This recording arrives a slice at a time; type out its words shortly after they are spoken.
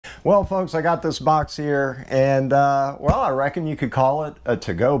Well, folks, I got this box here, and well, I reckon you could call it a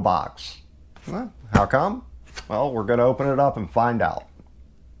to-go box. Well, how come? Well, we're going to open it up and find out.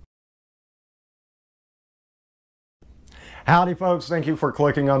 Howdy, folks. Thank you for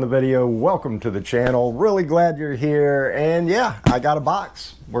clicking on the video. Welcome to the channel. Really glad you're here. And yeah, I got a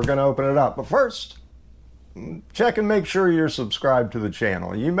box. We're going to open it up. But first, check and make sure you're subscribed to the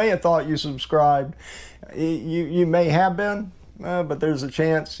channel. You may have thought you subscribed. You may have been, but there's a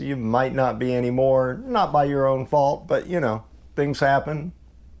chance you might not be anymore. Not by your own fault, but you know, things happen.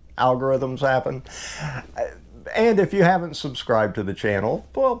 Algorithms happen. And if you haven't subscribed to the channel,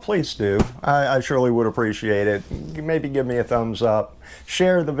 well, please do. I surely would appreciate it. Maybe give me a thumbs up,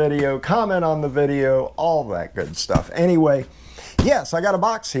 share the video, comment on the video, all that good stuff. Anyway, yes, I got a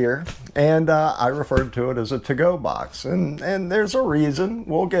box here, and I referred to it as a to-go box. And there's a reason.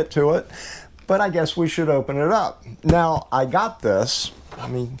 We'll get to it. But I guess we should open it up. Now, I got this.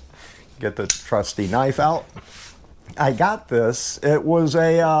 Let me get the trusty knife out. I got this. It was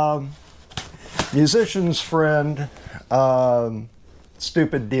a musician's friend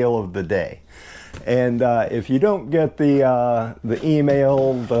stupid deal of the day. And if you don't get the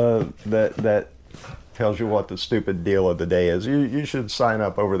email that tells you what the stupid deal of the day is, you should sign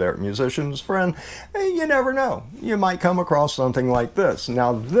up over there at Musician's Friend. And you never know. You might come across something like this.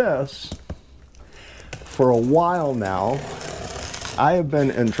 Now this, for a while now, I have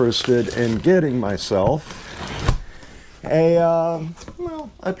been interested in getting myself a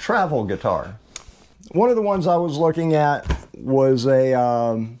travel guitar. One of the ones I was looking at was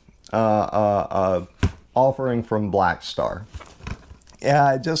a offering from Blackstar.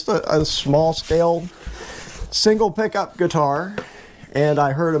 Yeah, just a small scale single pickup guitar, and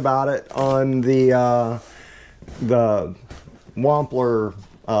I heard about it on the Wampler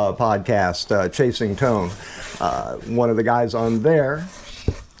podcast, Chasing Tone. One of the guys on there,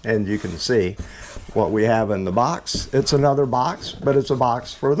 and you can see what we have in the box. It's another box, but it's a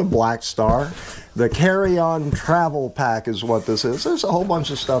box for the Blackstar. The Carry On Travel Pack is what this is. There's a whole bunch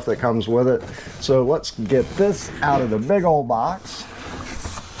of stuff that comes with it. So let's get this out of the big old box.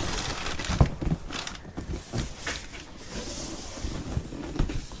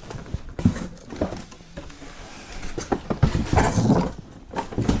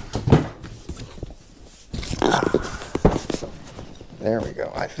 There we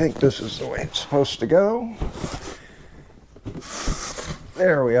go. I think this is the way it's supposed to go.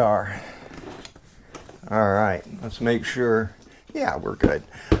 There we are. All right, let's make sure. Yeah, we're good.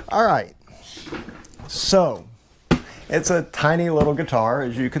 All right. So, it's a tiny little guitar,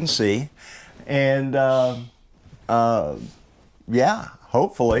 as you can see. And, yeah,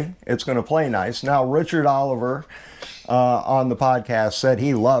 hopefully it's going to play nice. Now, Richard Oliver on the podcast said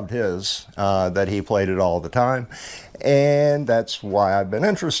he loved his, that he played it all the time. And that's why I've been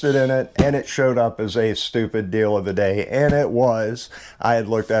interested in it, and it showed up as a stupid deal of the day, and it was. I had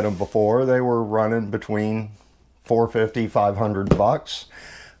looked at them before. They were running between $450,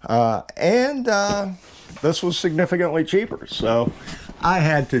 $500 and this was significantly cheaper, so I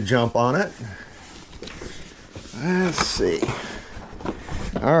had to jump on it. Let's see.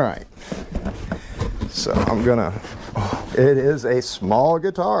 All right, so I'm gonna, it is a small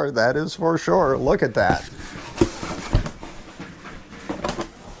guitar, that is for sure. Look at that.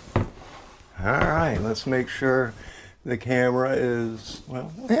 All right, let's make sure the camera is,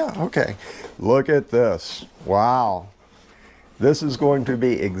 well, yeah, okay. Look at this. Wow. This is going to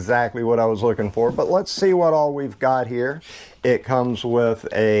be exactly what I was looking for, but let's see what all we've got here. It comes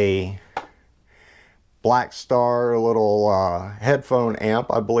with a Blackstar little headphone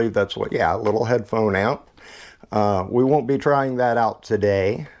amp. I believe that's what, yeah, a little headphone amp. We won't be trying that out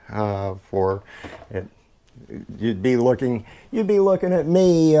today for it. You'd be looking at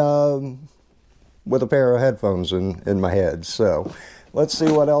me with a pair of headphones in my head. So let's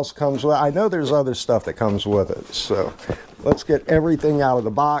see what else comes with it. I know there's other stuff that comes with it. So let's get everything out of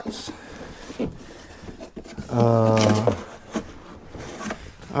the box.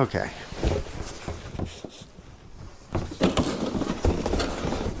 Okay.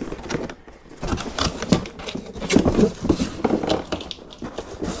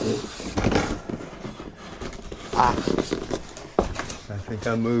 I think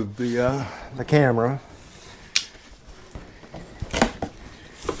I moved the camera.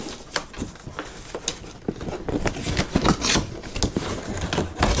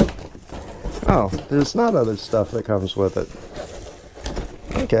 Oh, there's not other stuff that comes with it.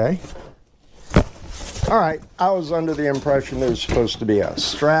 Okay. All right, I was under the impression there's supposed to be a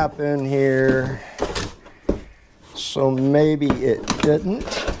strap in here, so maybe it didn't.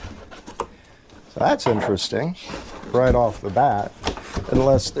 So that's interesting, right off the bat.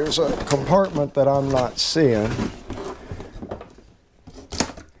 unless there's a compartment that I'm not seeing.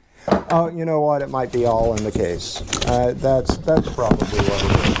 Oh, you know what? It might be all in the case. That's probably what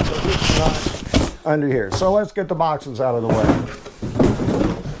it is. So it's not under here. So let's get the boxes out of the way.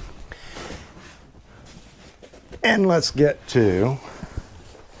 And let's get to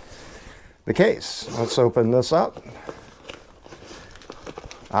the case. Let's open this up.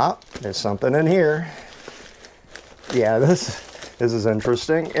 Ah, there's something in here. Yeah, this is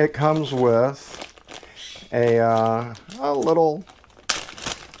interesting. It comes with a little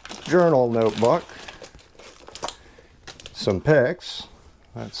journal notebook, some pics.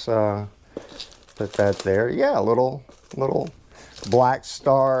 Let's put that there. Yeah, a little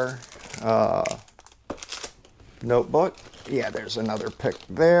Blackstar notebook. Yeah, there's another pic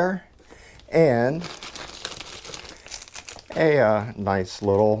there, and a nice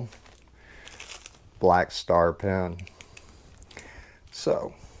little Blackstar pen.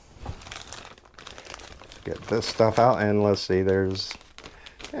 So get this stuff out, and let's see. There's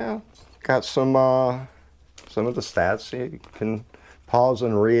got some of the stats. You can pause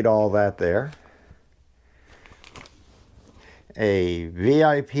and read all that there. A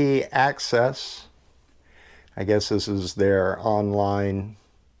VIP access. I guess this is their online.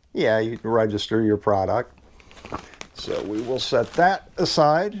 Yeah, you can register your product. So we will set that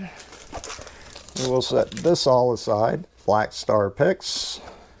aside. We will set this all aside. Blackstar picks.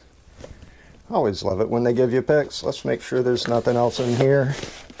 Always love it when they give you picks. Let's make sure there's nothing else in here.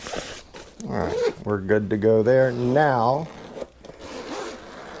 All right, we're good to go there. Now,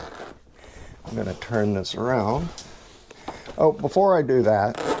 I'm going to turn this around. Oh, before I do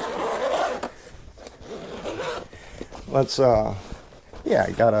that, let's, yeah,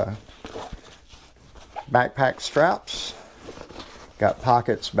 I got a backpack straps. Got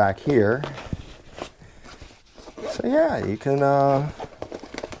pockets back here. So yeah, you can, oh,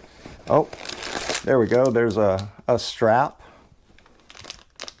 there we go. There's a strap.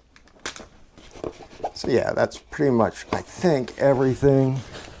 So yeah, that's pretty much, I think, everything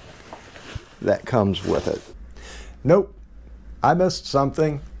that comes with it. Nope, I missed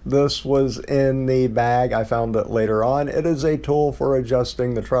something. This was in the bag. I found it later on. It is a tool for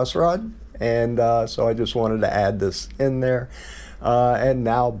adjusting the truss rod. And so I just wanted to add this in there. And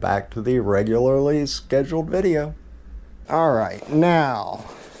now back to the regularly scheduled video. All right, now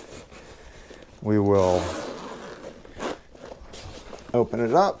we will open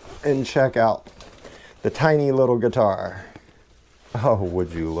it up and check out the tiny little guitar. Oh,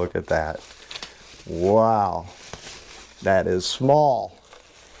 would you look at that. Wow, that is small.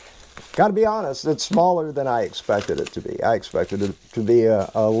 Gotta be honest, it's smaller than I expected it to be. I expected it to be a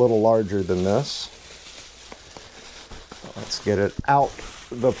little larger than this. Let's get it out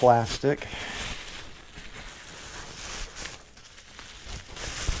the plastic.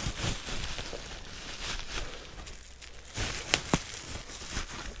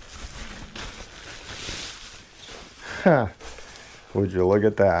 Huh. Would you look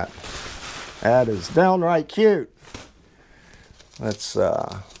at that? That is downright cute. Let's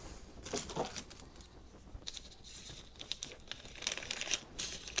there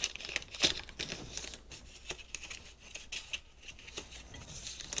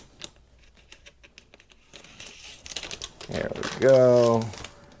we go.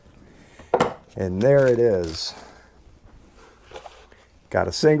 And there it is. Got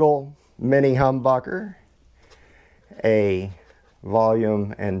a single mini humbucker, a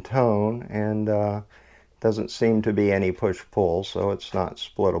volume and tone, and doesn't seem to be any push-pull, so it's not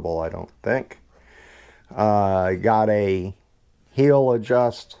splittable, I don't think. Got a heel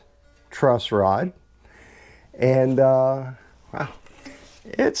adjust truss rod, and wow,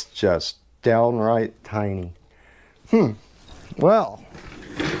 it's just downright tiny. Well,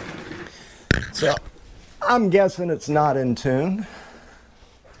 so I'm guessing it's not in tune.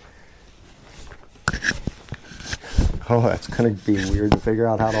 Oh, that's going to be weird to figure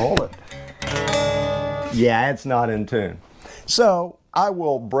out how to hold it. Yeah, it's not in tune. So I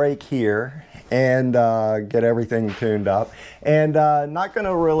will break here and get everything tuned up. And not going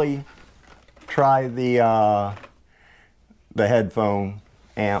to really try the headphone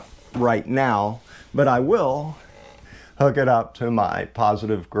amp right now, but I will hook it up to my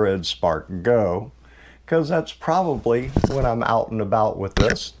Positive Grid Spark Go, because that's probably when I'm out and about with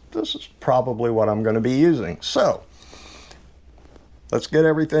this. This is probably what I'm going to be using. So let's get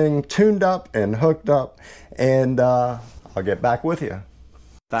everything tuned up and hooked up, and I'll get back with you.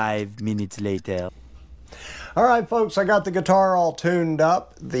 5 minutes later. All right, folks, I got the guitar all tuned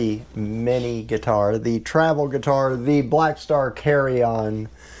up. The mini guitar, the travel guitar, the Blackstar Carry On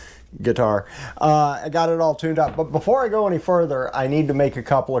guitar. I got it all tuned up. But before I go any further, I need to make a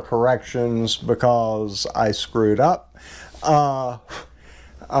couple of corrections because I screwed up.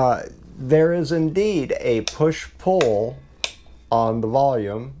 There is indeed a push-pull on the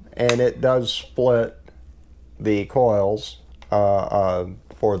volume, and it does split the coils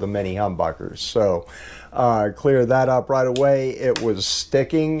for the mini humbuckers. So clear that up right away. It was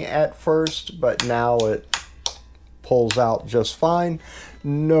sticking at first, but now it pulls out just fine.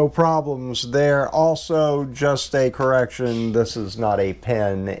 No problems there. Also, just a correction, this is not a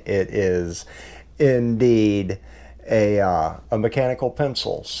pen. It is indeed a mechanical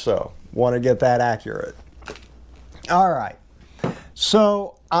pencil. So want to get that accurate. All right.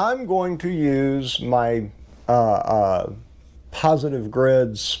 So I'm going to use my Positive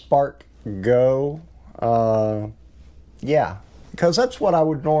Grid Spark Go. Yeah, because that's what I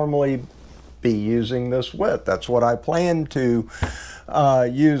would normally be using this with. That's what I plan to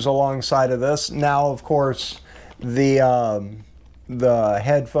use alongside of this. Now, of course, the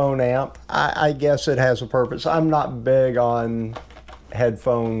headphone amp, I guess it has a purpose. I'm not big on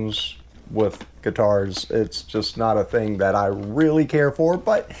headphones with guitars. It's just not a thing that I really care for,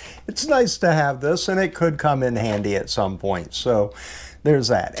 but it's nice to have this, and it could come in handy at some point. So there's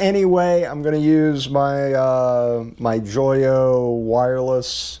that. Anyway, I'm going to use my my Joyo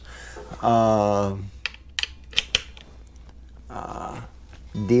wireless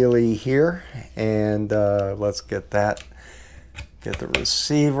dealie here, and let's get the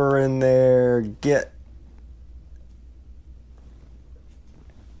receiver in there, get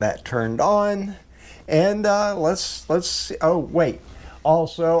that turned on, and let's see. Oh wait,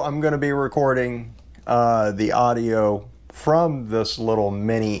 also I'm going to be recording the audio from this little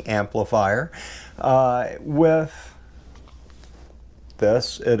mini amplifier with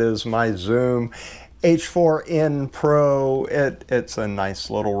this. It is my Zoom H4n Pro. It's a nice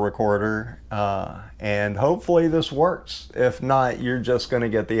little recorder, and hopefully this works. If not, you're just going to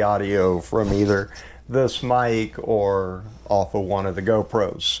get the audio from either this mic or off of one of the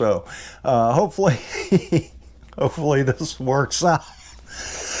GoPros. So hopefully hopefully this works out.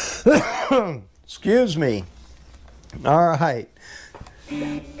 Excuse me. All right,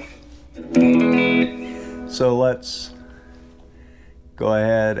 so let's go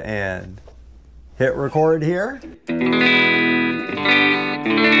ahead and hit record here.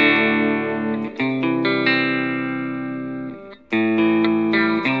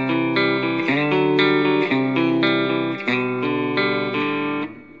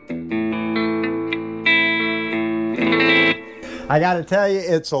 I got to tell you,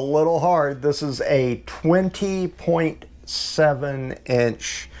 it's a little hard. This is a 20.7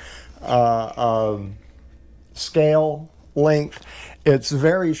 inch scale length. It's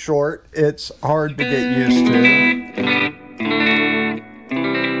very short. It's hard to get used to.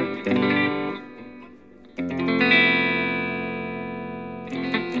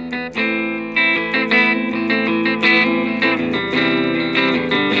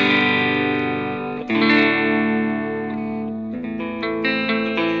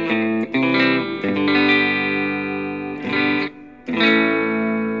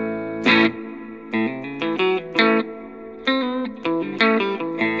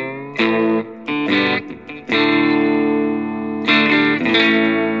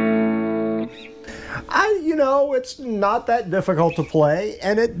 It's not that difficult to play,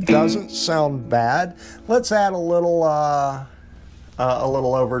 and it doesn't sound bad. Let's add a little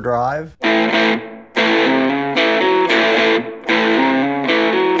overdrive.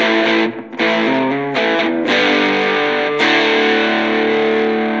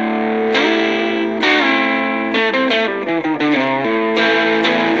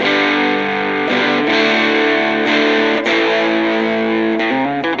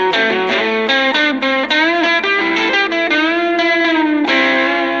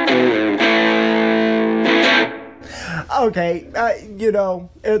 Okay, you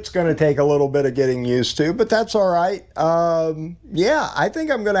know, it's going to take a little bit of getting used to, but that's all right. Yeah, I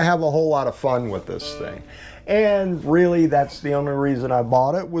think I'm going to have a whole lot of fun with this thing. And really, that's the only reason I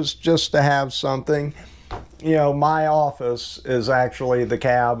bought it, was just to have something. You know, my office is actually the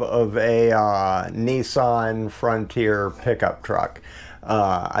cab of a Nissan Frontier pickup truck.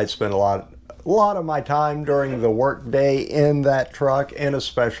 I spend a lot of my time during the work day in that truck, and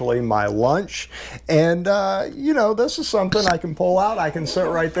especially my lunch. And you know, this is something I can pull out. I can sit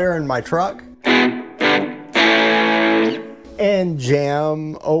right there in my truck and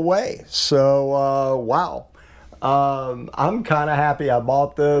jam away. So wow, I'm kind of happy I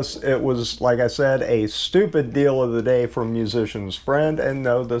bought this. It was, like I said, a stupid deal of the day from Musician's Friend. And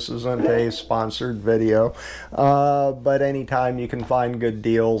no, this isn't a sponsored video. But anytime you can find good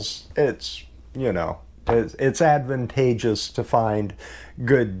deals, it's, you know, it's advantageous to find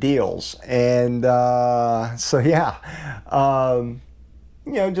good deals. And so, yeah.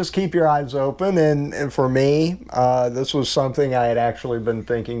 You know, just keep your eyes open. And for me, this was something I had actually been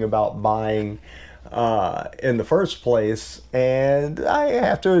thinking about buying in the first place. And I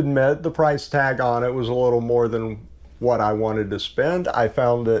have to admit, the price tag on it was a little more than what I wanted to spend. I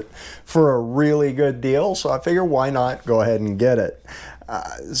found it for a really good deal, so I figured why not go ahead and get it.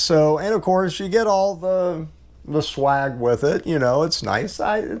 And of course, you get all the swag with it. You know, it's nice.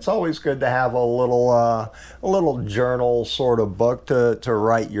 It's always good to have a little journal sort of book to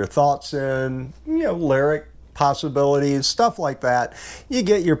write your thoughts in, you know, lyric possibilities, stuff like that. You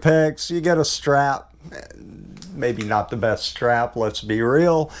get your picks, you get a strap, maybe not the best strap, let's be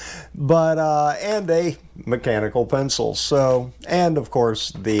real, but and a mechanical pencil. So, and of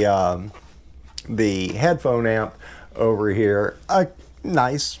course the headphone amp over here, a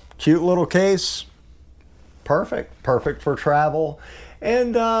nice cute little case. Perfect for travel.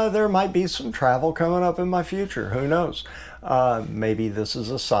 And there might be some travel coming up in my future. Who knows? Maybe this is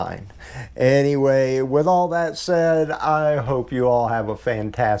a sign. Anyway, with all that said, I hope you all have a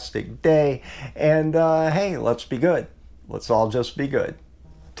fantastic day. And hey, let's be good. Let's all just be good.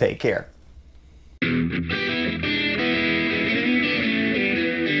 Take care.